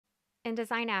In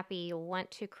Design Appy, you'll want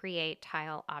to create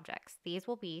tile objects. These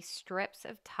will be strips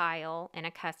of tile in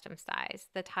a custom size.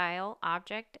 The tile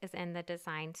object is in the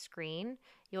design screen.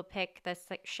 You'll pick the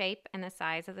shape and the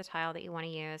size of the tile that you want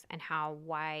to use and how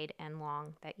wide and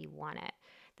long that you want it.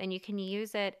 Then you can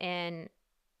use it in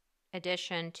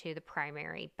addition to the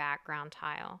primary background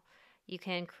tile. You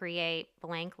can create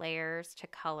blank layers to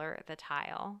color the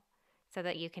tile so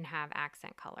that you can have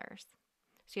accent colors.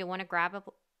 So you'll want to grab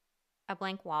a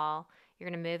blank wall, you're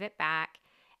going to move it back,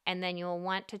 and then you'll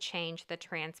want to change the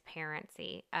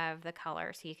transparency of the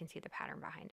color so you can see the pattern behind